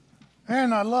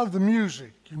And I love the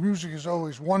music. Your music is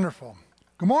always wonderful.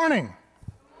 Good morning.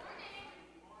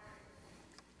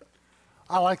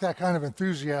 I like that kind of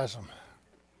enthusiasm.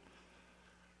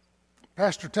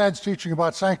 Pastor Ted's teaching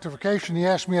about sanctification. He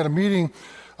asked me at a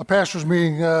pastor's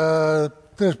meeting the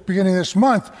beginning of this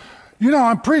month,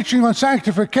 I'm preaching on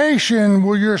sanctification.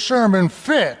 Will your sermon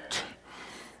fit?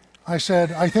 I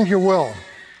said, I think it will.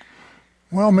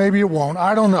 Well, maybe it won't.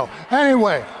 I don't know.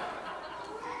 Anyway.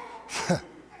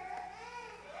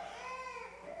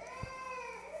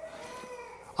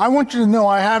 I want you to know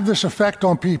I have this effect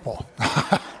on people.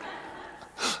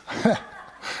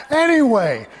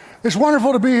 Anyway, it's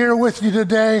wonderful to be here with you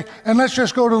today, and let's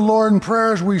just go to the Lord in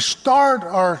prayer as we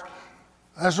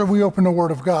open the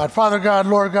Word of God. Father God,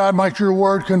 Lord God, might your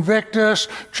Word convict us,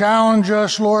 challenge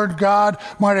us, Lord God,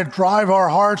 might it drive our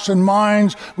hearts and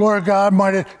minds, Lord God,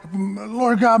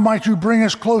 might you bring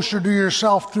us closer to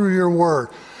yourself through your Word.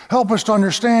 Help us to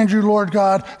understand you, Lord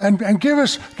God, and give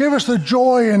us the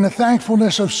joy and the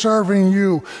thankfulness of serving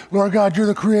you. Lord God, you're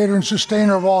the creator and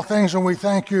sustainer of all things, and we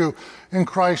thank you in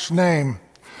Christ's name.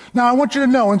 Now, I want you to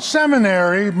know, in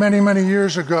seminary, many, many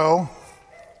years ago,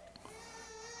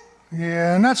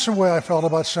 and that's the way I felt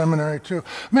about seminary too.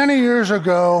 Many years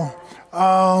ago,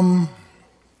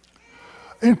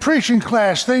 in preaching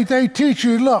class, they teach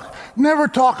you, look, never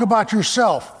talk about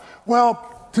yourself. Well,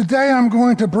 today I'm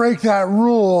going to break that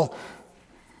rule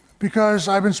because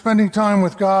I've been spending time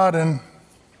with God, and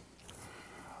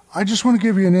I just want to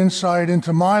give you an insight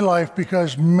into my life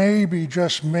because maybe,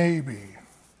 just maybe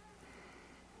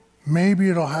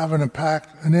it'll have an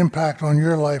impact on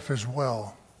your life as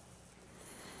well.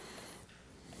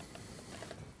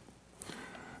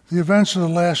 The events of the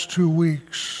last 2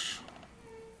 weeks,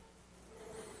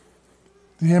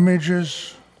 the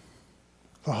images,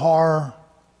 the horror,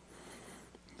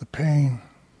 the pain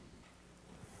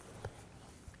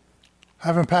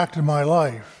have impacted my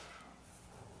life.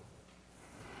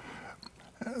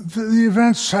 The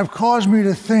events have caused me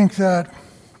to think that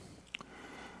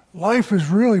life is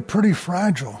really pretty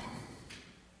fragile.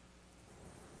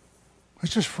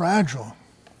 It's just fragile.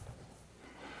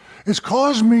 It's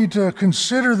caused me to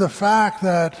consider the fact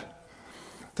that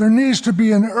there needs to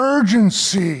be an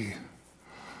urgency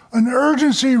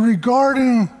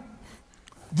regarding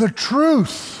the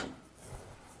truth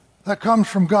that comes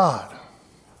from God.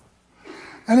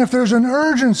 And if there's an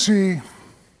urgency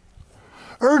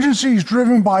is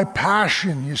driven by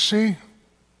passion, you see?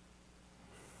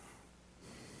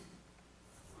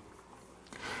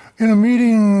 In a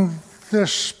meeting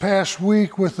this past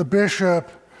week with the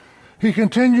bishop, he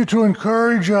continued to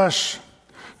encourage us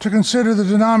to consider the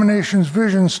denomination's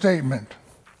vision statement.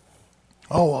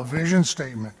 Oh, a vision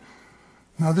statement.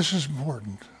 Now, this is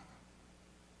important.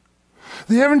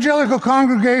 The Evangelical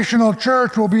Congregational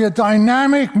Church will be a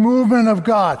dynamic movement of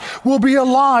God. We'll be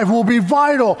alive. We'll be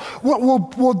vital.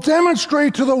 We'll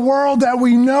demonstrate to the world that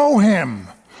we know Him.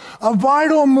 A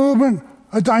vital movement,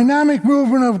 a dynamic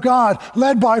movement of God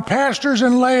led by pastors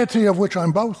and laity, of which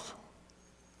I'm both.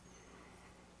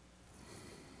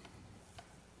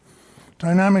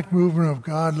 Dynamic movement of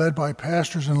God led by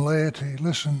pastors and laity,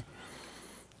 listen,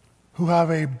 who have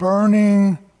a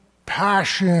burning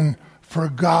passion for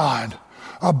God,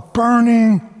 a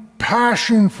burning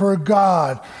passion for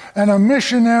God, and a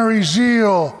missionary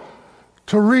zeal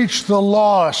to reach the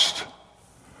lost.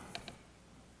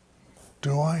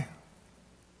 Do I?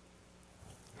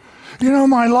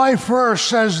 My life verse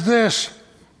says this: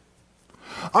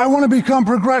 I want to become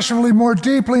progressively more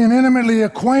deeply and intimately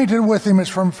acquainted with Him. It's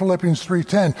from Philippians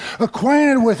 3:10.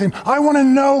 Acquainted with Him. I want to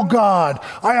know God.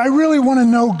 I really want to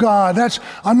know God.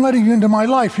 I'm letting you into my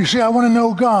life. You see, I want to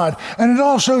know God. And it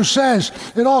also says,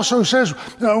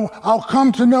 I'll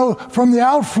come to know from the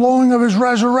outflowing of His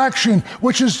resurrection,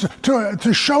 which is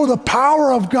to show the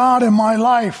power of God in my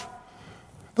life.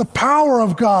 The power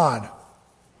of God.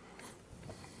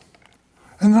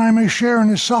 And that I may share in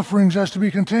His sufferings as to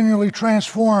be continually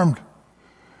transformed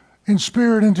in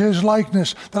spirit into His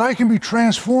likeness, that I can be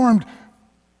transformed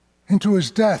into His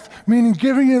death, meaning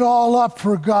giving it all up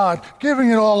for God,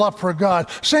 giving it all up for God.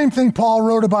 Same thing Paul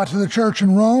wrote about to the church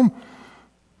in Rome.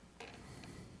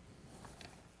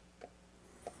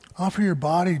 Offer your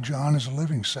body, John, as a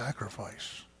living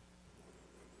sacrifice.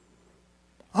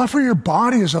 Offer your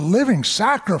body as a living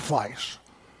sacrifice.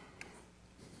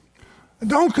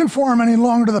 Don't conform any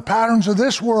longer to the patterns of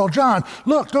this world. John,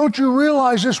 look, don't you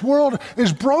realize this world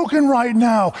is broken right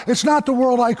now? It's not the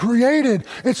world I created.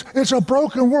 It's a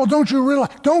broken world. Don't you realize?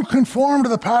 Don't conform to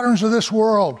the patterns of this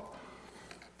world.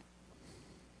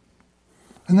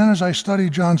 And then as I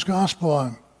studied John's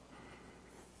gospel,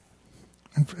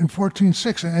 In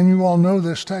 14:6, and you all know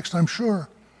this text, I'm sure,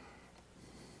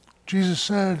 Jesus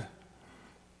said,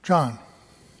 John,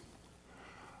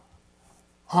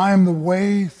 I am the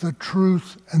way, the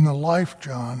truth, and the life,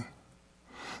 John.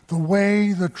 The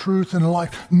way, the truth, and the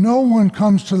life. No one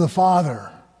comes to the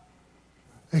Father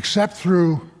except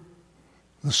through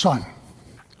the Son.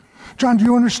 John, do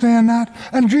you understand that?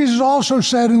 And Jesus also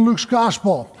said in Luke's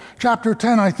Gospel, chapter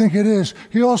 10, I think it is,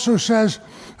 he also says,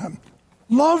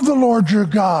 love the Lord your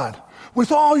God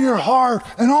with all your heart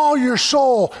and all your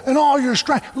soul and all your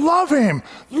strength. Love him.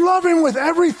 Love him with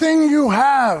everything you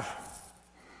have.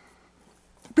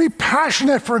 Be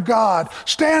passionate for God.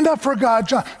 Stand up for God.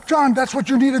 John, that's what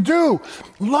you need to do.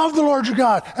 Love the Lord your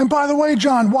God. And by the way,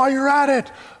 John, while you're at it,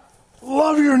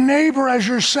 love your neighbor as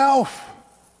yourself.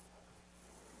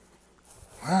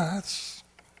 Well,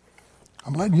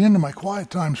 I'm letting you into my quiet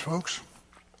times, folks.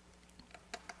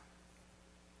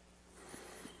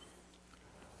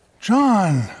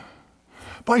 John,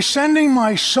 by sending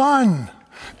my Son,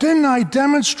 didn't I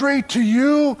demonstrate to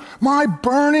you my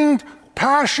burning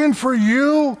passion for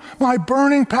you, my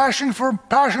burning passion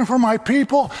for my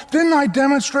people? Didn't I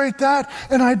demonstrate that?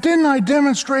 And didn't I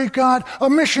demonstrate, God, a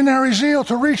missionary zeal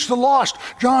to reach the lost,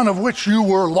 John, of which you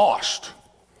were lost?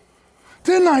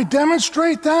 Didn't I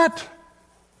demonstrate that?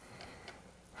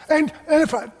 And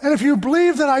if you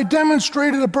believe that I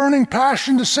demonstrated a burning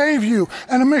passion to save you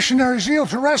and a missionary zeal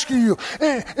to rescue you,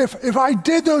 if I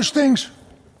did those things,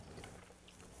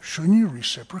 shouldn't you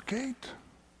reciprocate?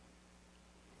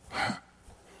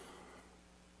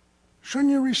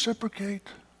 Shouldn't you reciprocate?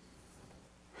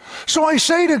 So I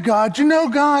say to God, you know,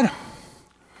 God,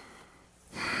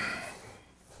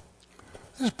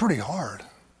 this is pretty hard.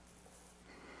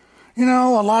 You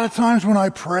know, a lot of times when I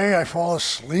pray, I fall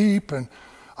asleep and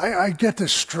I get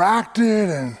distracted,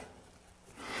 and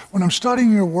when I'm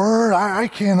studying your word, I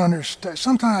can't understand.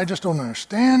 Sometimes I just don't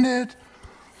understand it.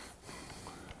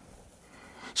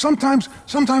 Sometimes,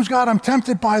 God, I'm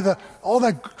tempted by all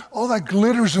that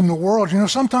glitters in the world. You know,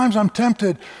 sometimes I'm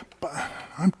tempted to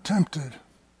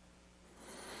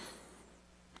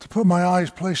put my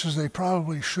eyes places they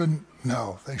probably shouldn't.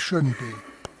 No, they shouldn't be.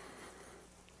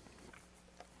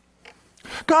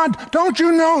 God, don't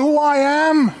you know who I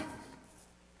am?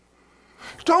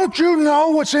 Don't you know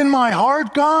what's in my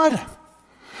heart, God?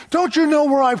 Don't you know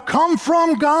where I've come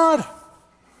from, God?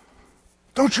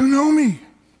 Don't you know me?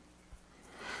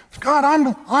 God, I'm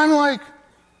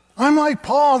like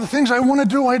Paul. The things I want to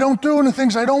do, I don't do, and the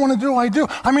things I don't want to do, I do.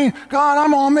 I mean, God,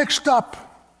 I'm all mixed up.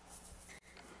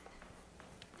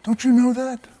 Don't you know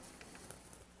that?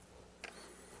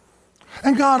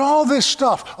 And God, all this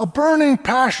stuff, a burning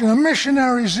passion, a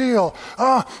missionary zeal,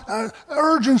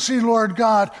 urgency, Lord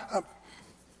God,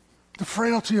 the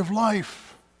frailty of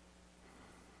life.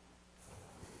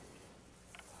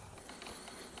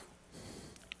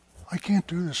 I can't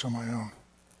do this on my own.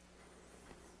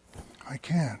 I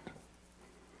can't.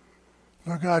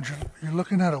 Lord God, you're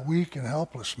looking at a weak and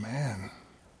helpless man.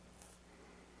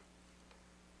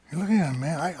 You're looking at a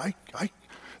man.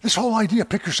 This whole idea,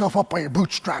 pick yourself up by your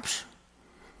bootstraps.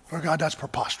 Lord God, that's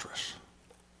preposterous.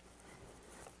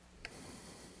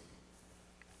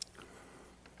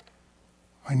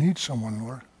 I need someone,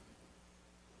 Lord.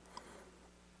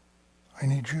 I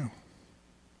need you.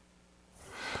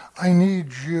 I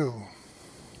need you.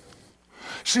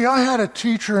 See, I had a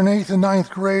teacher in 8th and 9th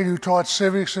grade who taught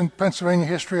civics and Pennsylvania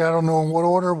history, I don't know in what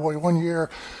order, one year.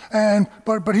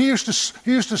 But he used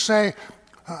to say,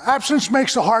 absence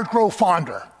makes the heart grow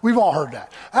fonder. We've all heard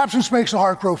that. Absence makes the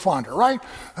heart grow fonder, right?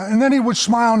 And then he would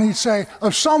smile and he'd say,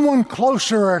 of someone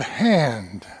closer at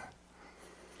hand.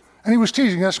 And he was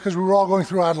teasing us because we were all going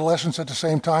through adolescence at the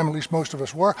same time, at least most of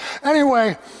us were.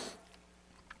 Anyway,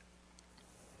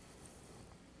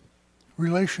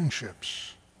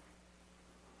 relationships.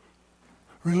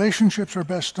 Relationships are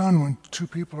best done when two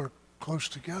people are close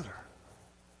together.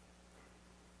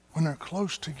 When they're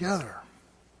close together.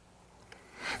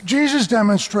 Jesus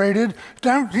demonstrated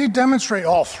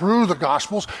all through the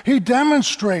Gospels, he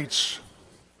demonstrates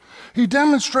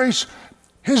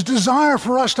his desire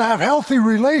for us to have healthy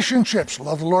relationships.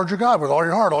 Love the Lord your God with all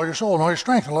your heart, all your soul, and all your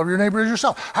strength, and love your neighbor as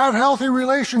yourself. Have healthy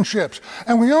relationships.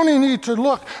 And we only need to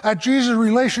look at Jesus'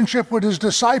 relationship with his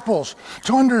disciples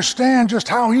to understand just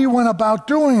how he went about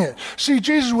doing it. See,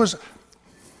 Jesus,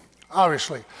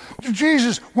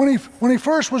 when he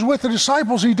first was with the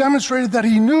disciples, he demonstrated that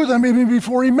he knew them even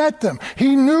before he met them.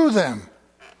 He knew them.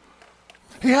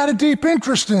 He had a deep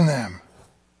interest in them.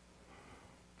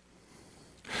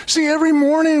 See, every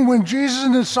morning when Jesus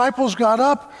and the disciples got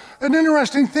up, an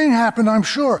interesting thing happened, I'm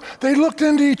sure. They looked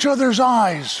into each other's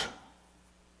eyes.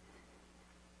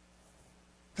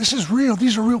 This is real.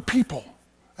 These are real people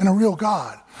and a real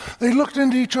God. They looked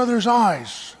into each other's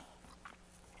eyes.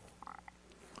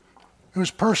 It was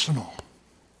personal.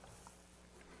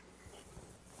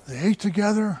 They ate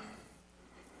together.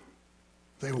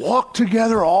 They walked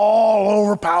together all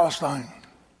over Palestine.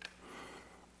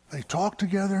 They talked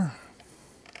together.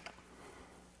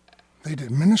 They did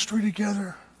ministry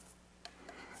together.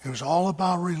 It was all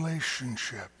about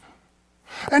relationship.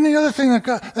 And the other thing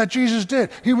that Jesus did,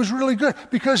 he was really good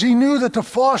because he knew that to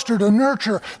foster, to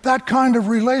nurture that kind of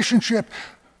relationship,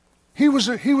 he was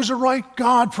a right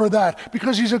God for that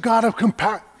because he's a God of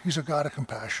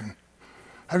compassion.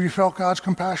 Have you felt God's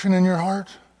compassion in your heart?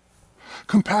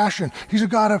 Compassion. He's a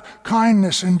God of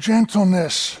kindness and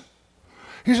gentleness.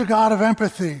 He's a God of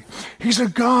empathy. He's a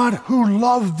God who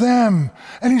loved them,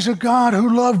 and he's a God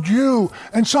who loved you.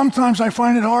 And sometimes I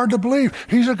find it hard to believe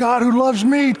he's a God who loves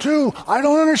me too. I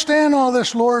don't understand all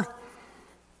this, Lord.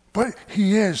 But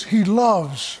he is. He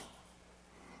loves.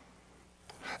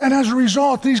 And as a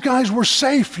result, these guys were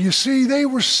safe, you see. They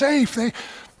were safe.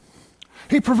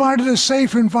 He provided a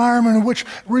safe environment in which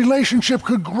relationship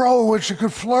could grow, which it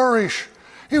could flourish.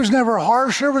 He was never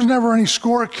harsh. There was never any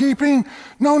scorekeeping.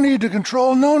 No need to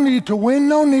control. No need to win.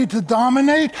 No need to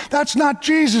dominate. That's not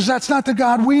Jesus. That's not the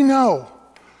God we know.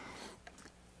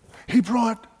 He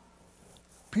brought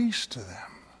peace to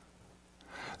them.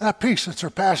 That peace that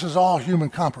surpasses all human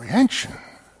comprehension.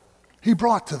 He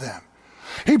brought to them.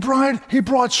 He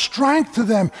brought strength to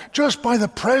them just by the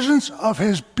presence of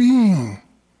his being.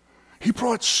 He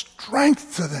brought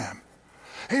strength to them.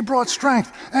 He brought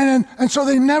strength. And so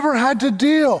they never had to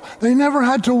deal. They never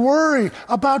had to worry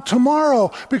about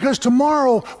tomorrow because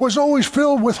tomorrow was always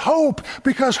filled with hope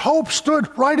because hope stood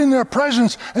right in their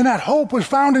presence and that hope was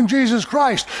found in Jesus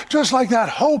Christ. Just like that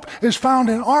hope is found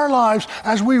in our lives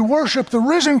as we worship the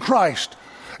risen Christ.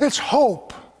 It's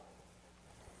hope.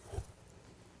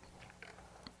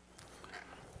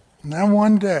 And then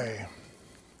one day,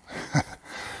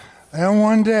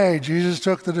 Jesus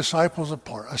took the disciples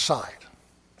aside.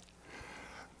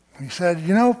 He said,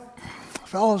 you know,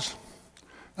 fellas,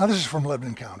 now this is from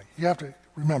Lebanon County. You have to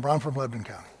remember, I'm from Lebanon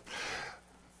County.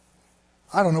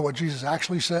 I don't know what Jesus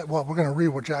actually said. Well, we're going to read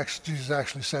what Jesus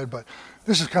actually said, but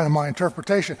this is kind of my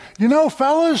interpretation. You know,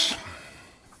 fellas,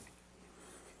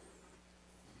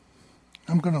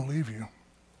 I'm going to leave you.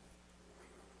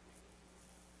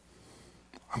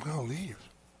 I'm going to leave.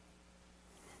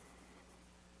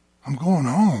 I'm going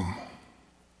home.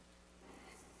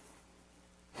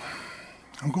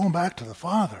 I'm going back to the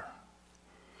Father.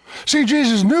 See,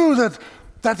 Jesus knew that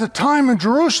the time in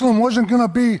Jerusalem wasn't going to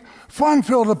be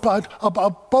fun-filled, a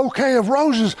bouquet of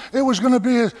roses. It was going to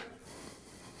be a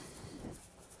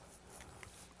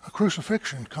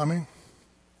crucifixion coming,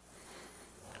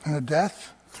 and a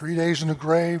death, 3 days in the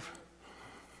grave,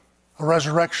 a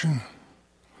resurrection,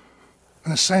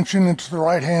 an ascension into the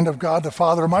right hand of God the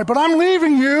Father Almighty. But I'm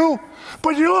leaving you.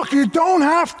 But look, you don't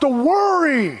have to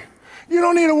worry. You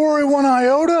don't need to worry one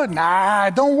iota.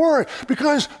 Nah, don't worry.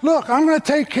 Because, look, I'm going to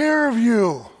take care of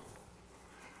you.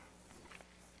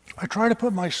 I try to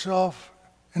put myself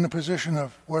in the position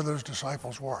of where those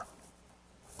disciples were.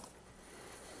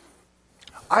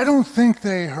 I don't think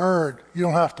they heard, you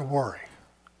don't have to worry.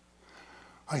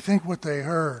 I think what they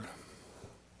heard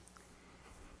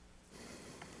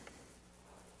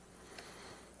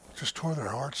just tore their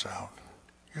hearts out.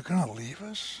 You're going to leave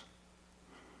us?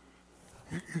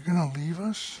 You're going to leave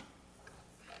us?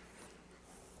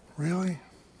 Really?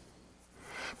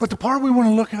 But the part we want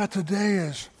to look at today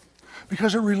is,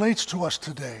 because it relates to us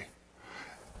today,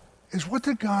 is what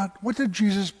did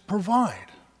Jesus provide?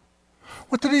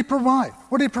 What did he provide?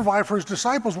 What did he provide for his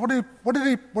disciples? What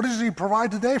does he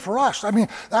provide today for us? I mean,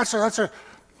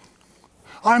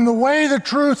 I'm the way, the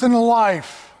truth, and the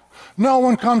life. No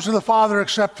one comes to the Father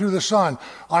except through the Son.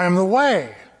 I am the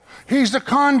way. He's the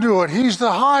conduit. He's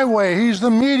the highway. He's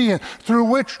the median through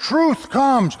which truth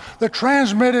comes, the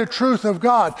transmitted truth of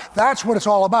God. That's what it's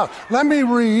all about. Let me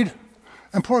read.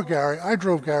 And poor Gary, I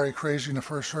drove Gary crazy in the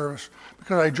first service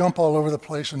because I jump all over the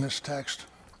place in this text.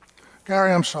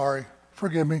 Gary, I'm sorry.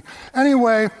 Forgive me.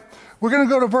 Anyway, we're going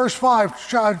to go to verse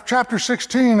 5, chapter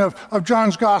 16 of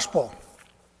John's Gospel.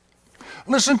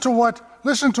 Listen to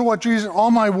what Jesus,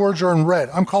 all my words are in red.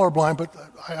 I'm colorblind, but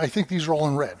I think these are all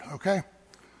in red, okay?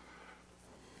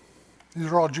 These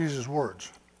are all Jesus'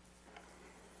 words.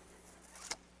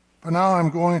 But now I'm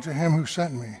going to him who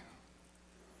sent me.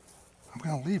 I'm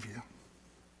going to leave you.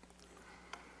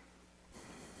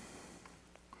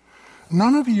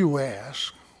 None of you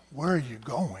ask, where are you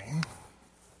going?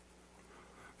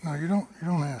 No, you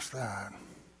don't ask that.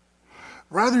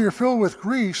 Rather, you're filled with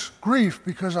grief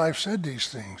because I've said these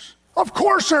things. Of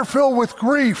course they're filled with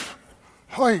grief.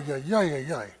 Ay, ay, ay,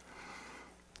 ay, ay.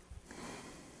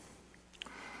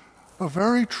 But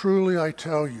very truly I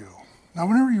tell you. Now,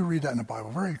 whenever you read that in the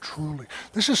Bible, very truly,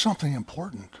 this is something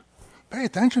important. Pay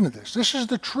attention to this. This is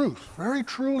the truth. Very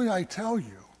truly I tell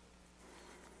you.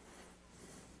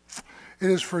 It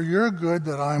is for your good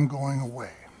that I'm going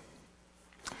away.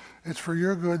 It's for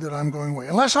your good that I'm going away.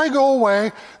 Unless I go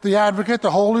away, the advocate,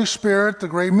 the Holy Spirit, the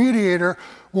great mediator,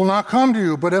 will not come to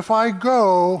you. But if I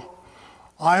go,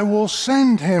 I will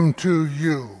send him to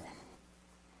you.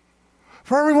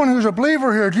 For everyone who's a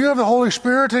believer here, do you have the Holy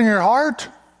Spirit in your heart?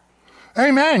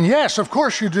 Amen. Yes, of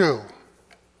course you do.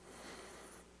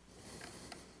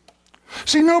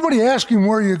 See, nobody asked him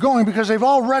where you're going because they've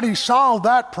already solved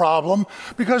that problem.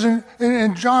 Because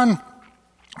in John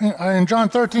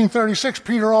 13:36,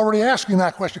 Peter already asked him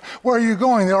that question. Where are you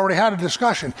going? They already had a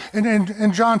discussion.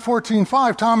 In John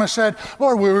 14:5, Thomas said,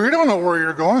 Lord, we don't know where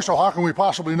you're going, so how can we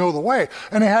possibly know the way?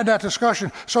 And they had that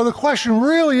discussion. So the question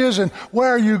really isn't, where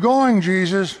are you going,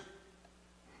 Jesus?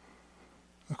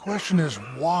 The question is,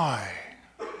 why?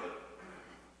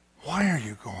 Why are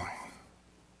you going?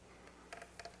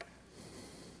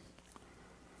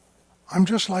 I'm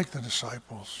just like the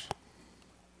disciples.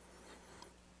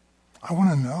 I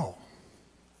want to know.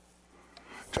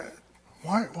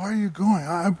 Why are you going?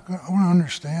 I want to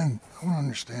understand. I want to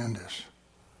understand this.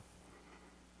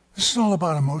 This is all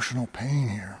about emotional pain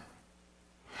here.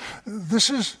 This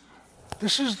is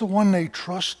the one they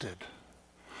trusted.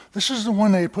 This is the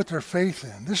one they put their faith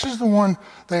in. This is the one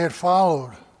they had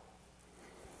followed.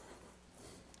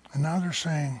 And now they're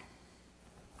saying,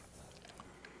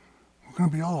 we're going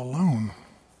to be all alone.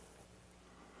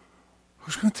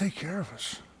 Who's going to take care of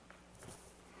us?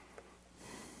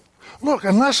 Look,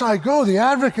 unless I go, the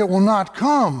advocate will not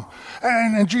come.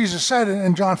 And Jesus said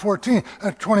in John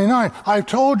 14:29, I've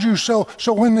told you so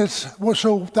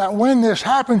that when this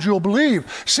happens, you'll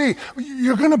believe. See,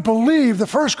 you're going to believe. The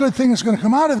first good thing that's going to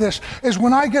come out of this is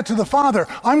when I get to the Father,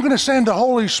 I'm going to send the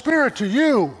Holy Spirit to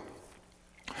you.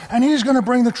 And he's going to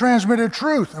bring the transmitted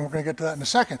truth. And we're going to get to that in a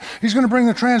second. He's going to bring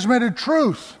the transmitted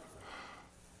truth.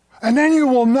 And then you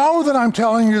will know that I'm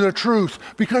telling you the truth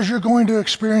because you're going to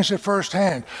experience it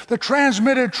firsthand. The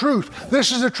transmitted truth.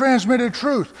 This is the transmitted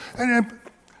truth. And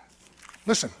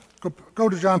listen, go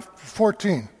to John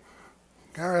 14.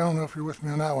 Gary, I don't know if you're with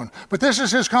me on that one. But this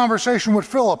is his conversation with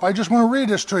Philip. I just want to read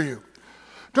this to you.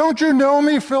 Don't you know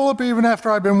me, Philip, even after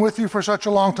I've been with you for such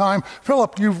a long time?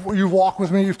 Philip, you've walked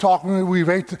with me, you've talked with me,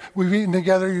 we've eaten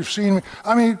together, you've seen me.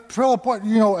 I mean, Philip, have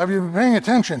you been paying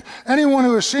attention? Anyone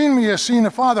who has seen me has seen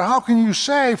the Father. How can you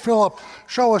say, Philip,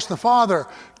 show us the Father?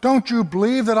 Don't you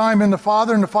believe that I'm in the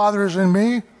Father and the Father is in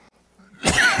me?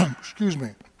 Excuse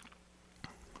me.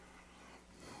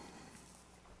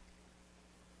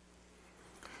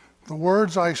 The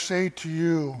words I say to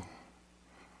you,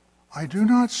 I do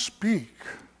not speak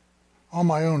on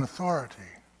my own authority.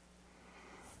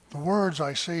 The words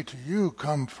I say to you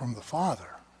come from the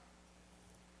Father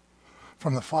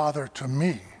to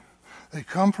me. They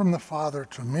come from the Father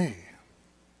to me.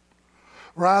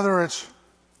 Rather, it's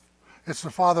the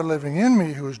Father living in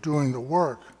me who is doing the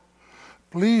work.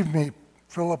 Believe me,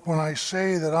 Philip, when I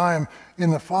say that I am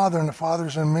in the Father and the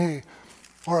Father's in me,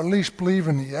 or at least believe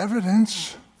in the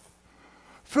evidence.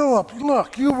 Philip,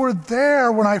 look, you were there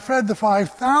when I fed the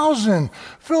 5,000.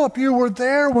 Philip, you were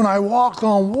there when I walked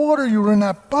on water. You were in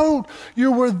that boat.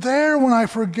 You were there when I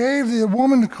forgave the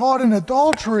woman caught in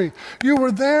adultery. You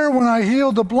were there when I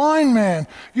healed the blind man.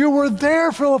 You were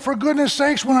there, Philip, for goodness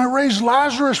sakes, when I raised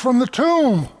Lazarus from the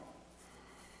tomb.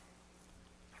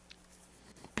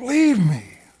 Believe me.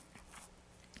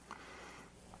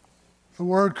 The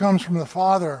word comes from the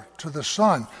Father to the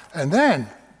Son. And then,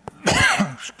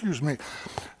 excuse me,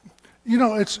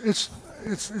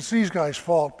 it's these guys'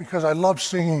 fault because I love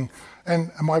singing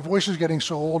and my voice is getting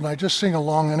so old and I just sing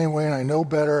along anyway and I know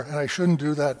better and I shouldn't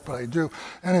do that, but I do.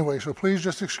 Anyway, so please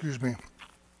just excuse me.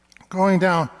 Going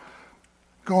down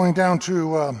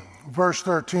to verse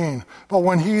 13. But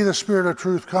when he, the Spirit of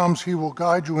truth, comes, he will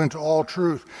guide you into all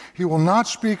truth. He will not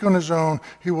speak on his own.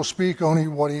 He will speak only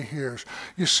what he hears.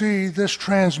 You see, this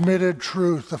transmitted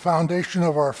truth, the foundation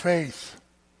of our faith,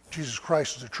 Jesus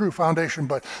Christ is the true foundation,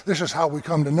 but this is how we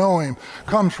come to know him,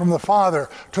 comes from the Father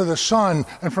to the Son,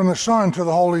 and from the Son to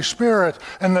the Holy Spirit,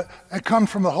 and it comes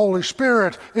from the Holy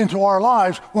Spirit into our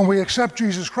lives. When we accept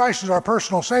Jesus Christ as our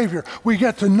personal Savior, we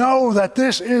get to know that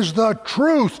this is the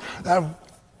truth that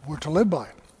we're to live by.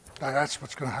 That's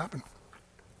what's going to happen.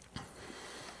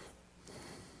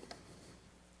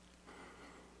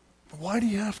 But why do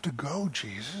you have to go,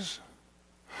 Jesus?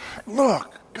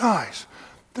 Look, guys,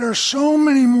 there are so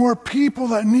many more people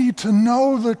that need to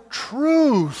know the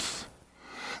truth.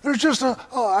 There's just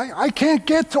I can't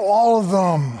get to all of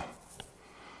them.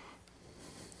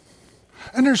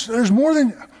 And there's more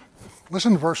than,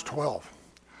 listen to verse 12.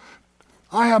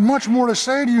 I have much more to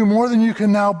say to you, more than you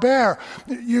can now bear.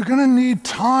 You're going to need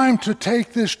time to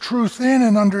take this truth in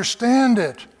and understand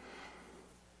it.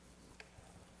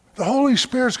 The Holy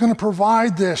Spirit's going to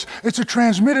provide this. It's a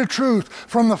transmitted truth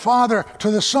from the Father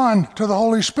to the Son to the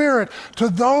Holy Spirit. To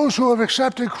those who have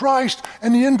accepted Christ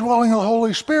and the indwelling of the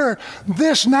Holy Spirit,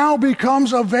 this now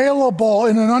becomes available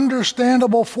in an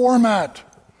understandable format.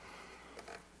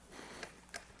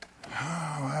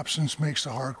 Absence makes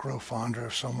the heart grow fonder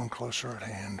of someone closer at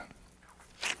hand.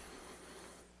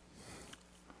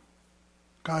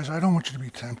 Guys, I don't want you to be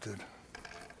tempted.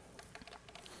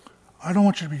 I don't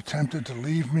want you to be tempted to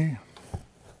leave me.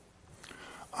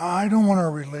 I don't want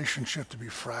our relationship to be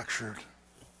fractured.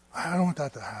 I don't want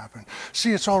that to happen.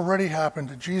 See, it's already happened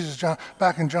to Jesus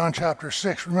back in John chapter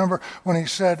 6. Remember when he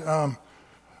said,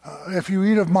 if you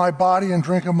eat of my body and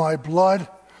drink of my blood,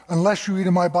 unless you eat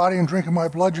of my body and drink of my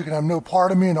blood, you can have no part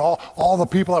of me. And all the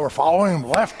people that were following him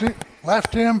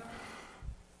left him.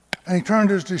 And he turned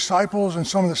to his disciples, and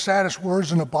some of the saddest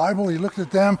words in the Bible, he looked at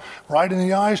them right in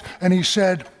the eyes, and he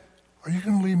said, are you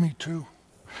going to leave me too?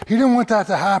 He didn't want that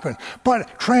to happen.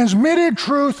 But transmitted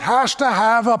truth has to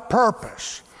have a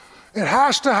purpose. It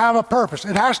has to have a purpose.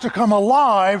 It has to come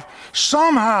alive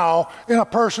somehow in a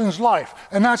person's life.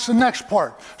 And that's the next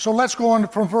part. So let's go on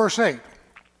from verse 8.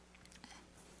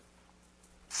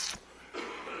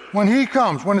 When he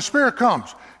comes, when the Spirit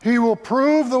comes, he will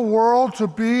prove the world to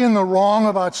be in the wrong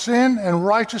about sin and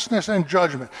righteousness and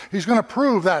judgment. He's going to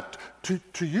prove that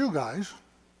to you guys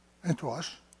and to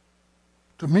us,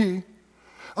 to me,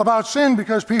 about sin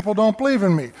because people don't believe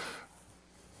in me.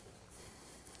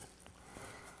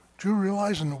 Do you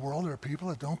realize in the world there are people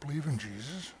that don't believe in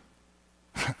Jesus?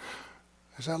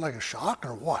 Is that like a shock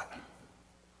or what?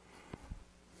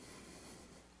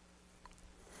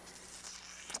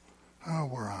 Oh,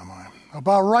 where am I?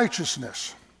 About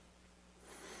righteousness.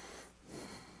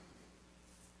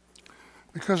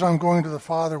 Because I'm going to the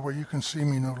Father where you can see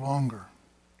me no longer.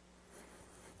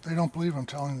 They don't believe I'm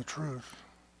telling the truth.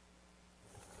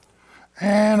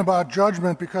 And about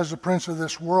judgment because the prince of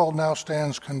this world now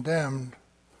stands condemned.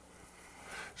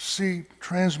 See,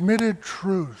 transmitted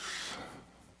truth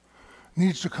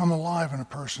needs to come alive in a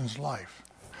person's life.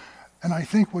 And I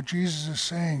think what Jesus is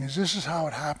saying is this is how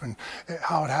it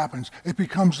happens. It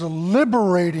becomes the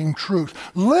liberating truth.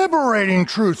 Liberating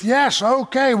truth. Yes,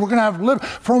 okay, we're going to have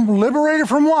liberated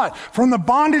from what? From the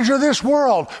bondage of this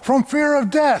world, from fear of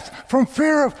death, from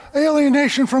fear of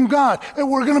alienation from God.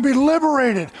 And we're going to be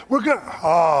liberated.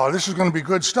 This is going to be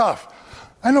good stuff.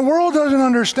 And the world doesn't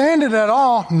understand it at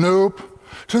all. Nope.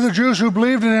 To the Jews who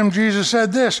believed in him, Jesus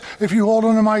said this, if you hold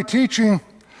on to my teaching,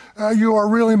 you are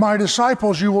really my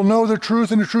disciples. You will know the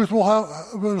truth, and the truth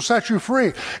will set you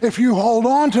free. If you hold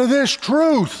on to this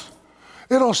truth,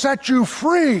 it'll set you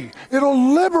free.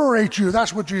 It'll liberate you.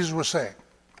 That's what Jesus was saying.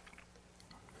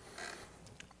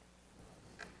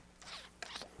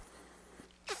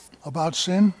 About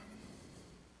sin?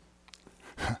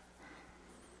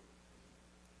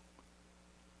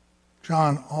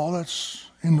 John, all that's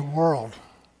in the world,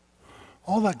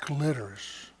 all that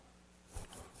glitters,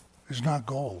 is not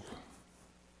gold.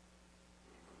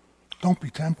 Don't be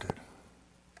tempted.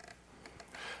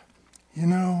 You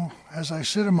know, as I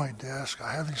sit at my desk,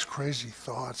 I have these crazy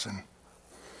thoughts, and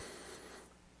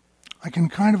I can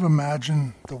kind of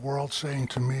imagine the world saying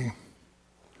to me,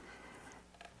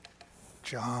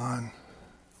 John,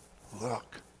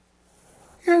 look,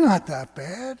 you're not that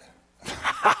bad.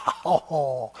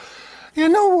 Oh, you're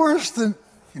no worse than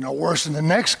the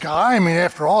next guy. I mean,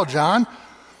 after all, John.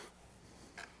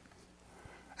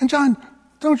 And John,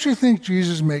 don't you think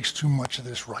Jesus makes too much of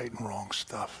this right and wrong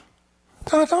stuff?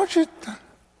 Don't you?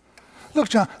 Look,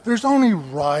 John, there's only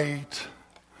right.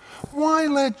 Why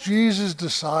let Jesus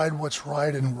decide what's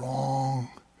right and wrong?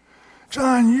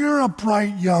 John, you're a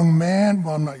bright young man.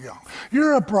 Well, I'm not young.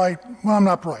 I'm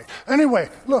not bright. Anyway,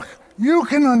 look, you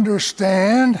can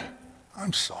understand.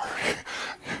 I'm sorry.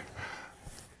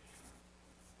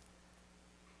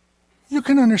 You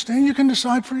can understand. You can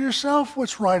decide for yourself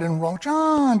what's right and wrong.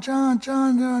 John.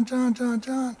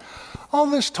 All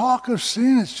this talk of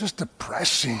sin is just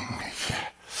depressing.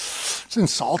 It's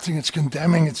insulting. It's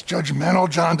condemning. It's judgmental,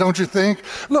 John, don't you think?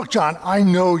 Look, John, I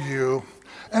know you.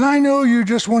 And I know you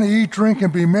just want to eat, drink,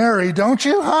 and be merry, don't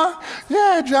you, huh?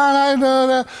 Yeah, John, I know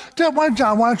that.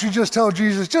 John, why don't you just tell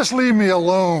Jesus, just leave me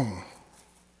alone?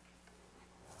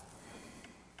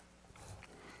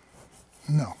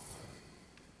 No.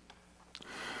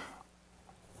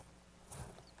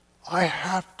 I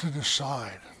have to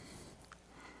decide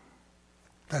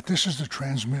that this is the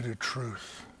transmitted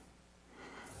truth,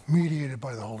 mediated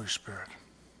by the Holy Spirit.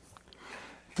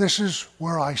 This is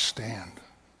where I stand.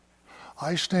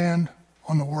 I stand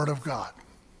on the Word of God.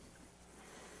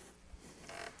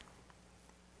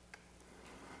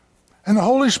 And the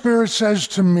Holy Spirit says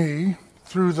to me,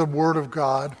 through the Word of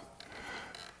God,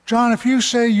 John, if you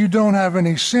say you don't have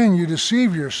any sin, you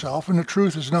deceive yourself and the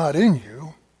truth is not in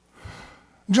you.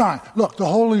 John, look, the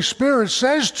Holy Spirit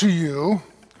says to you,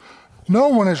 no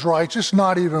one is righteous,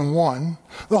 not even one.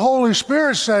 The Holy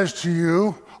Spirit says to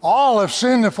you, all have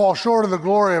sinned and fall short of the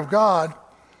glory of God.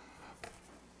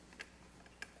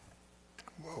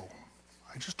 Whoa,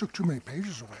 I just took too many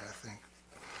pages away, I think.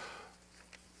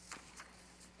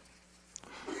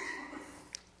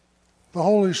 The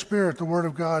Holy Spirit, the Word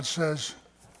of God says,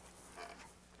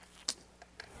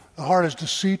 the heart is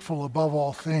deceitful above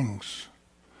all things.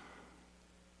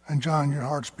 And John, your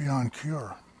heart's beyond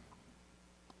cure.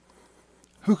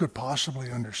 Who could possibly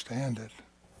understand it?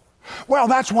 Well,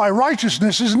 that's why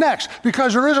righteousness is next,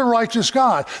 because there is a righteous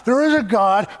God. There is a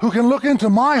God who can look into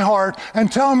my heart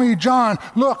and tell me, John,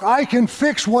 look, I can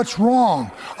fix what's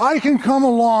wrong. I can come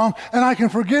along and I can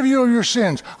forgive you of your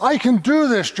sins. I can do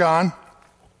this, John.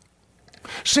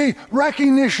 See,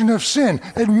 recognition of sin,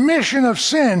 admission of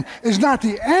sin is not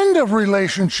the end of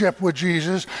relationship with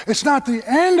Jesus. It's not the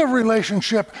end of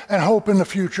relationship and hope in the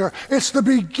future. It's the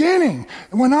beginning.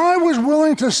 When I was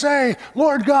willing to say,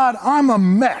 Lord God, I'm a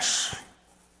mess.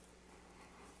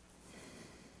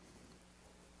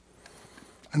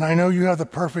 And I know you have the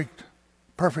perfect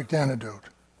antidote.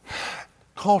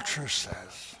 Culture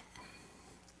says,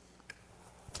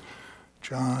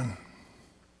 John,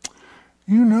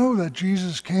 you know that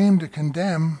Jesus came to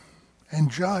condemn and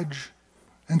judge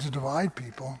and to divide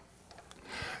people.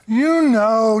 You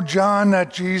know, John,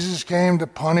 that Jesus came to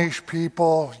punish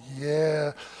people,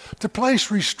 to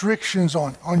place restrictions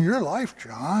on your life,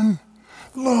 John.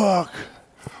 Look,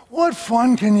 what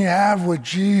fun can you have with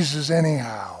Jesus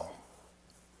anyhow?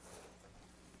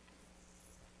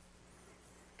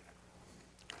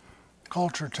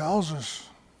 Culture tells us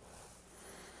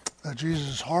that Jesus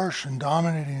is harsh and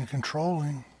dominating and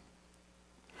controlling.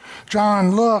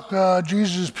 John, look,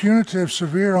 Jesus is punitive,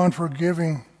 severe,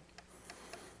 unforgiving,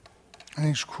 and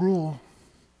he's cruel.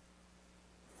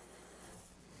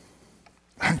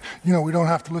 You know, we don't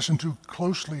have to listen too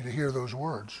closely to hear those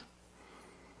words.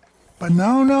 But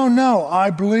no,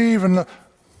 I believe in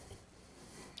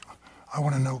I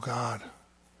want to know God.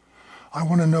 I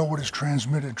want to know what his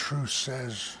transmitted truth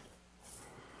says.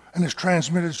 And his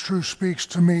transmitted truth speaks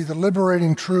to me, the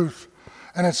liberating truth.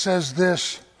 And it says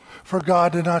this, for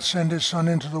God did not send his Son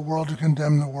into the world to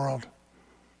condemn the world,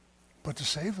 but to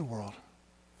save the world.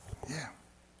 Yeah.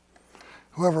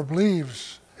 Whoever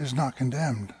believes is not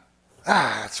condemned.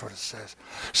 That's what it says.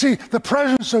 See, the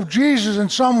presence of Jesus in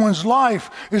someone's life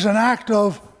is an act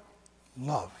of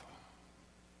love.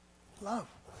 Love.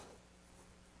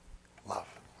 Love.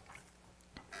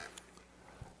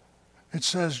 It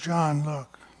says, John,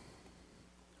 look,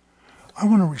 I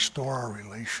want to restore our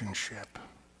relationship.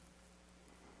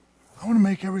 I want to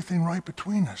make everything right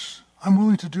between us. I'm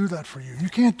willing to do that for you. You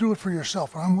can't do it for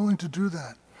yourself, but I'm willing to do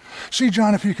that. See,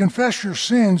 John, if you confess your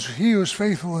sins, he who is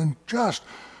faithful and just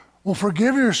will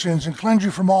forgive your sins and cleanse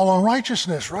you from all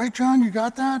unrighteousness. Right, John? You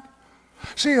got that?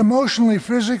 See, emotionally,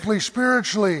 physically,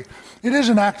 spiritually, it is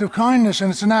an act of kindness and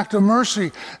it's an act of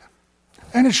mercy.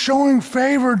 And it's showing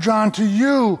favor, John, to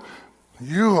you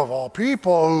of all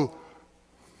people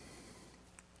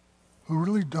who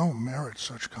really don't merit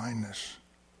such kindness.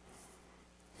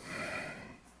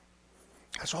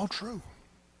 That's all true.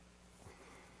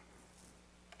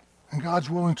 And God's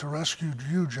willing to rescue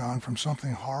you, John, from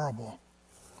something horrible.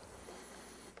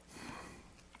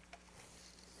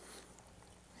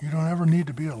 You don't ever need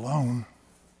to be alone.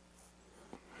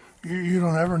 You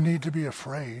don't ever need to be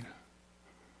afraid.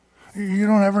 You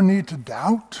don't ever need to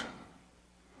doubt.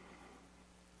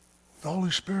 The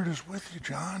Holy Spirit is with you,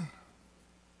 John.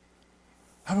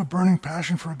 Have a burning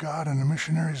passion for God and a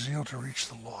missionary zeal to reach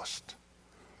the lost.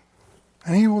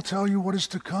 And he will tell you what is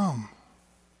to come.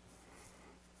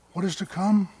 What is to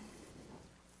come?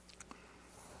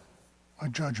 A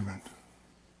judgment.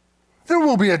 There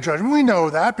will be a judgment. We know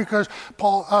that because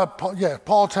Paul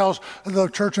tells the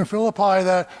church in Philippi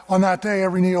that on that day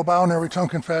every knee will bow and every tongue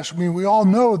confess. I mean, we all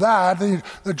know that.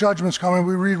 The judgment's coming.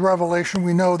 We read Revelation.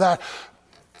 We know that.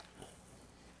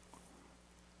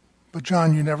 But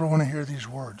John, you never want to hear these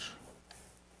words.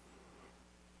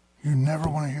 You never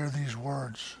want to hear these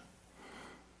words.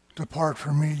 Depart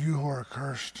from me, you who are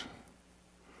cursed,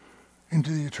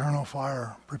 into the eternal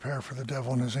fire prepared for the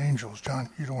devil and his angels. John,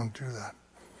 you don't want to do that.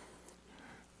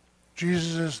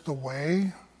 Jesus is the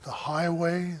way, the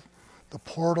highway, the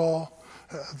portal,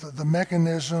 the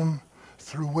mechanism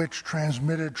through which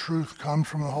transmitted truth comes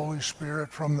from the Holy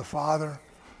Spirit, from the Father.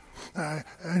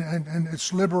 And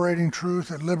it's liberating truth.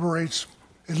 It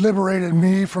liberated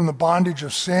me from the bondage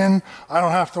of sin. I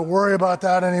don't have to worry about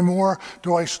that anymore.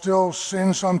 Do I still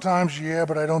sin sometimes? Yeah,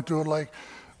 but I don't do it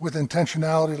with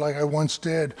intentionality like I once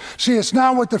did. See, it's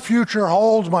not what the future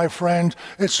holds, my friend.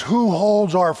 It's who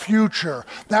holds our future.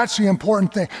 That's the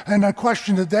important thing. And the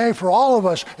question today for all of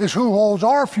us is who holds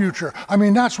our future? I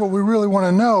mean, that's what we really want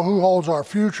to know, who holds our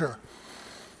future.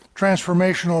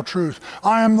 Transformational truth.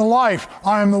 I am the life.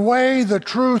 I am the way, the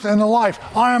truth, and the life.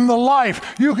 I am the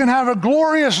life. You can have a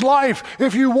glorious life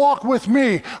if you walk with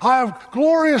me. I have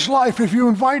glorious life if you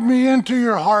invite me into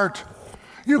your heart.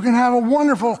 You can have a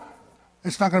wonderful...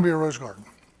 It's not going to be a rose garden.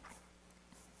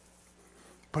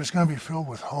 But it's going to be filled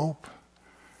with hope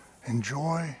and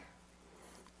joy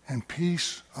and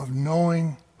peace of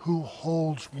knowing who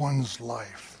holds one's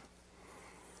life.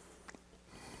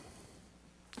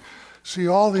 See,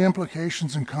 all the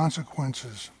implications and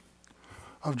consequences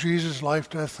of Jesus' life,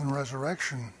 death, and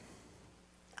resurrection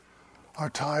are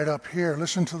tied up here.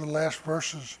 Listen to the last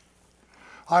verses.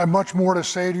 I have much more to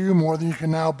say to you, more than you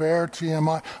can now bear,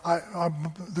 TMI.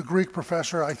 The Greek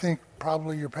professor, I think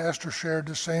probably your pastor shared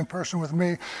the same person with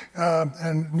me,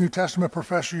 and New Testament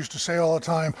professor used to say all the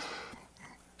time,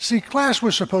 see, class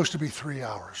was supposed to be 3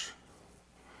 hours,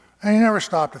 and he never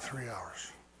stopped at 3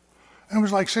 hours. And it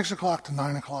was like 6 o'clock to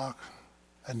 9 o'clock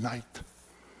at night.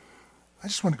 I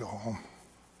just want to go home.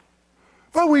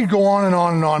 But we'd go on and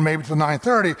on and on, maybe till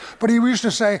 9:30. But he used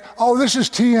to say, oh, this is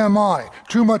TMI,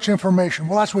 too much information.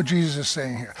 Well, that's what Jesus is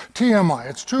saying here. TMI,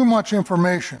 it's too much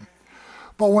information.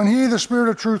 But when he, the Spirit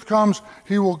of truth, comes,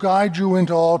 he will guide you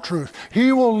into all truth.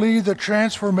 He will lead the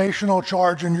transformational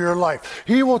charge in your life.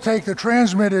 He will take the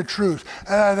transmitted truth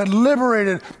that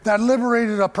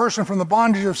liberated a person from the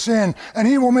bondage of sin, and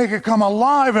he will make it come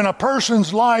alive in a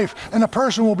person's life, and the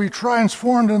person will be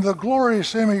transformed into the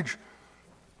glorious image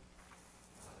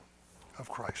of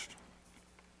Christ.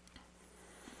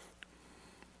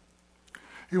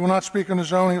 He will not speak on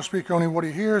his own. He'll speak only what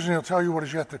he hears, and he'll tell you what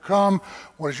is yet to come.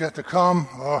 What is yet to come?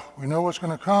 We know what's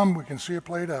going to come. We can see it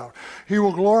played out. He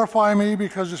will glorify me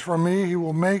because it's from me. He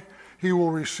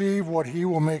will receive what he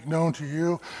will make known to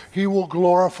you. He will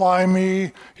glorify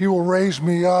me. He will raise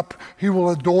me up. He will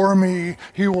adore me.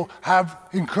 He will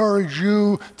encourage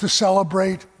you to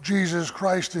celebrate Jesus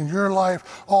Christ in your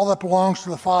life. All that belongs to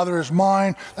the Father is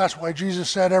mine. That's why Jesus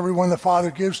said, everyone the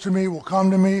Father gives to me will come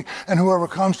to me, and whoever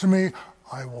comes to me,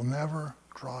 I will never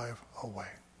drive away.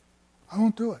 I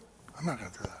won't do it. I'm not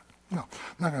going to do that. No,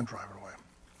 I'm not going to drive it away.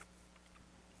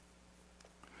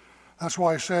 That's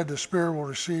why I said the Spirit will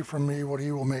receive from me what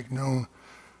he will make known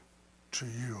to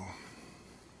you.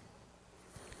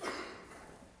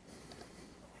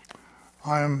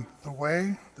 I am the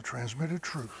way, the transmitted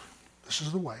truth. This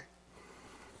is the way.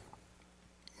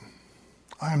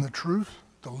 I am the truth,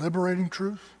 the liberating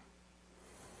truth,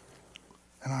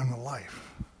 and I'm the life.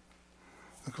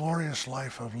 The glorious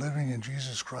life of living in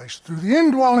Jesus Christ through the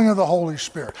indwelling of the Holy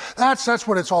Spirit. That's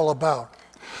what it's all about.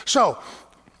 So,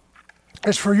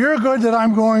 it's for your good that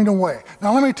I'm going away.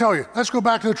 Now let me tell you, let's go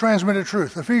back to the transmitted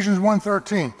truth, Ephesians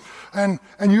 1:13. And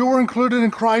you were included in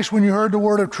Christ when you heard the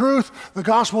word of truth, the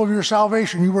gospel of your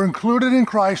salvation. You were included in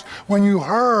Christ when you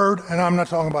heard, and I'm not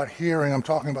talking about hearing, I'm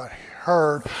talking about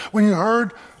heard. When you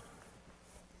heard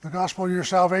the gospel of your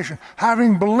salvation,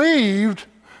 having believed,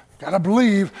 gotta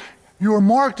believe, you were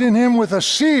marked in him with a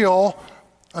seal,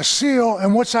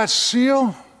 and what's that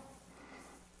seal?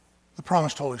 The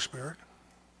promised Holy Spirit.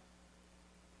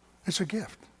 It's a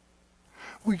gift.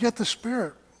 We get the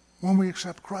Spirit when we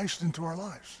accept Christ into our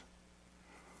lives.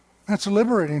 That's a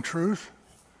liberating truth,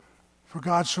 for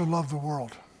God so loved the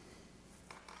world.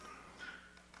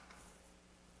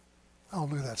 Oh,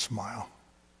 look at that smile.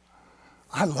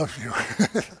 I love you.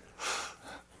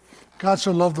 God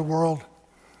so loved the world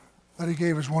that he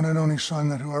gave his one and only Son,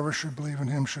 that whoever should believe in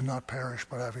him should not perish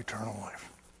but have eternal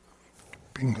life.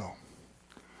 Bingo.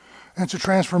 And it's a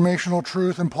transformational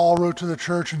truth, and Paul wrote to the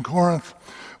church in Corinth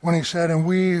when he said, and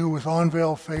we who with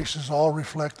unveiled faces all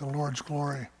reflect the Lord's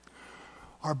glory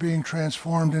are being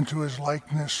transformed into his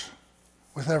likeness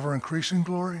with ever-increasing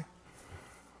glory,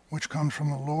 which comes from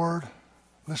the Lord,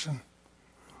 listen,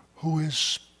 who is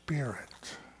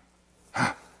Spirit.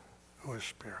 Who is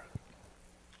Spirit.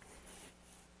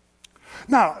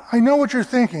 Now, I know what you're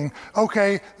thinking.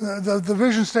 Okay, the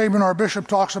vision statement our bishop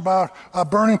talks about a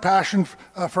burning passion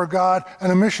for God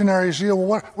and a missionary zeal.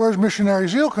 Well, where's missionary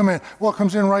zeal come in? Well, it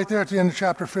comes in right there at the end of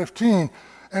chapter 15.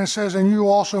 And it says, and you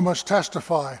also must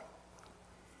testify.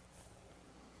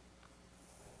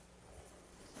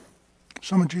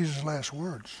 Some of Jesus' last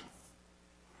words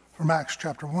from Acts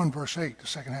chapter 1, verse 8, the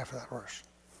second half of that verse.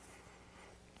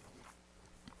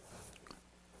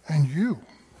 And you,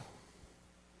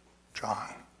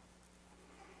 John,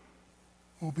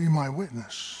 will be my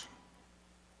witness,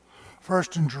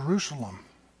 first in Jerusalem,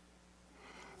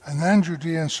 and then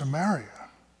Judea and Samaria,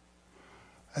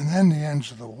 and then the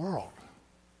ends of the world,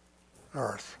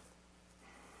 earth.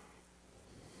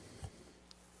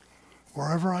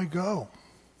 Wherever I go,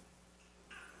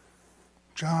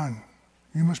 John,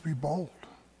 you must be bold.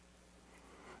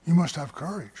 You must have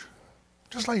courage,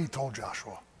 just like he told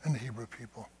Joshua and the Hebrew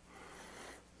people.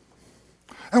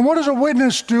 And what does a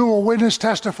witness do? A witness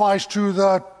testifies to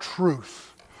the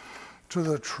truth. To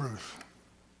the truth.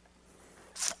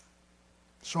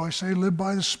 So I say, live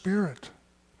by the Spirit.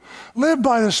 Live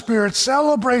by the Spirit.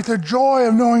 Celebrate the joy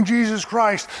of knowing Jesus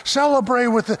Christ. Celebrate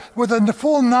with the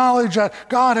full knowledge that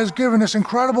God has given this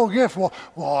incredible gift.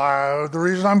 The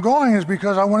reason I'm going is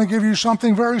because I want to give you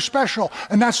something very special,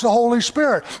 and that's the Holy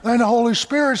Spirit. And the Holy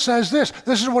Spirit says this.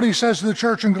 This is what he says to the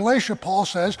church in Galatia, Paul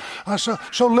says.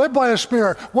 So live by the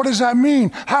Spirit. What does that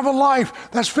mean? Have a life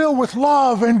that's filled with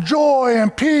love and joy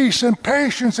and peace and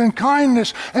patience and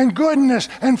kindness and goodness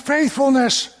and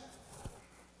faithfulness.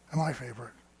 And my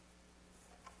favorite,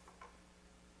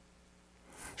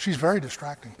 she's very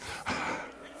distracting.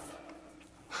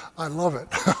 I love it.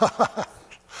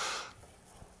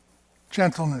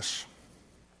 Gentleness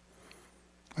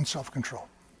and self-control.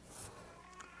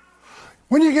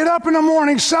 When you get up in the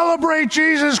morning, celebrate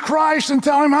Jesus Christ and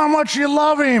tell him how much you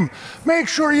love him. Make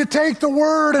sure you take the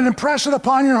word and impress it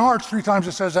upon your hearts. 3 times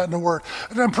it says that in the word.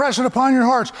 Impress it upon your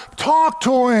hearts. Talk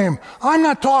to him. I'm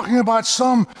not talking about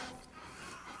some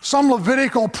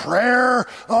Levitical prayer.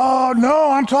 Oh,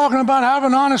 no, I'm talking about having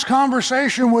an honest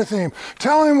conversation with him.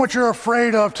 Tell him what you're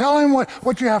afraid of. Tell him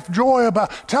what you have joy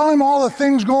about. Tell him all the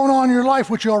things going on in your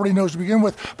life, which he already knows to begin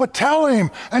with. But tell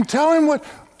him, and tell him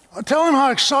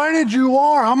how excited you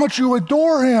are, how much you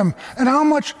adore him, and how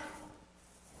much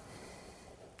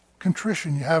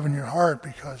contrition you have in your heart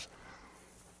because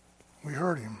we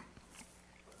hurt him.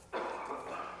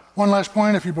 One last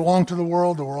point, if you belong to the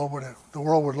world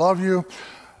would love you.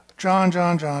 John.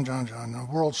 The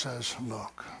world says,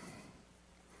 look,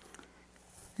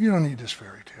 you don't need this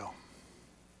fairy tale.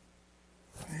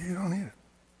 You don't need it.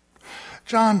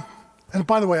 John, and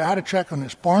by the way, I had to check on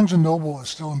this. Barnes & Noble is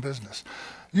still in business.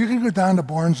 You can go down to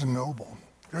Barnes & Noble.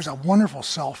 There's a wonderful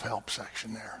self-help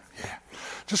section there. Yeah.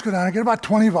 Just go down and get about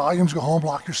 20 volumes, go home,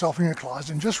 lock yourself in your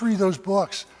closet, and just read those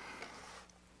books.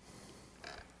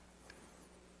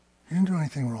 You didn't do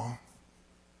anything wrong.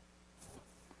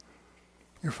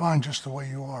 You're fine just the way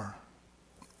you are.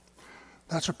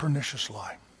 That's a pernicious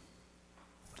lie.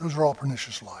 Those are all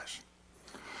pernicious lies.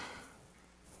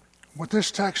 What this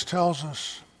text tells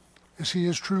us is he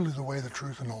is truly the way, the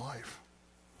truth, and the life.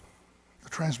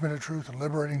 The transmitted truth, the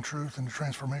liberating truth, and the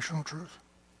transformational truth.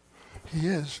 He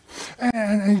is.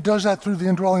 And he does that through the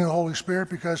indwelling of the Holy Spirit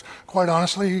because, quite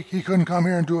honestly, he couldn't come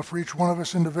here and do it for each one of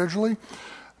us individually.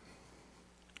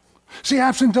 See,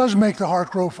 absence does make the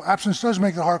heart grow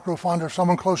fonder of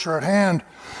someone closer at hand.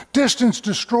 Distance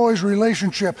destroys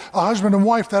relationship. A husband and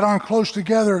wife that aren't close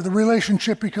together, the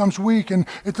relationship becomes weak and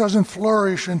it doesn't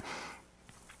flourish. And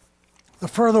the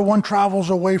further one travels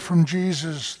away from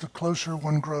Jesus, the closer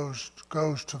one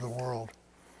goes to the world.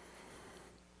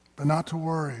 But not to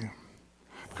worry,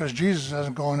 because Jesus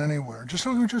hasn't gone anywhere. Just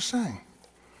like we were just saying.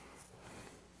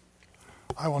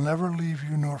 I will never leave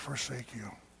you nor forsake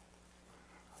you.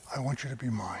 I want you to be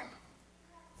mine.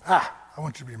 I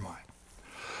want you to be mine.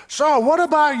 So what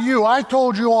about you? I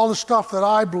told you all the stuff that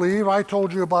I believe. I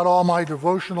told you about all my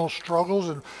devotional struggles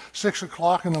at 6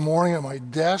 o'clock in the morning at my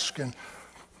desk.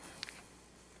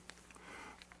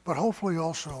 But hopefully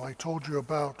also I told you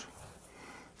about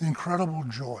the incredible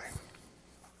joy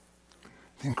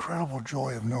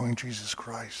of knowing Jesus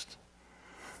Christ,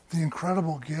 the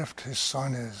incredible gift his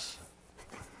Son is,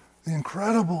 the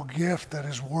incredible gift that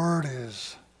his Word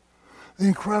is, the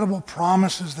incredible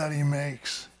promises that he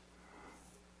makes.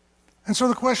 And so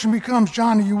the question becomes,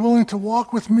 John, are you willing to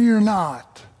walk with me or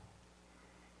not?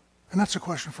 And that's a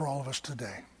question for all of us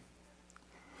today.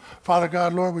 Father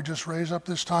God, Lord, we just raise up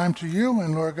this time to you,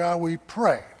 and Lord God, we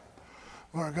pray.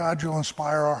 Lord God, you'll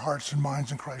inspire our hearts and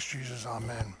minds in Christ Jesus.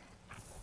 Amen.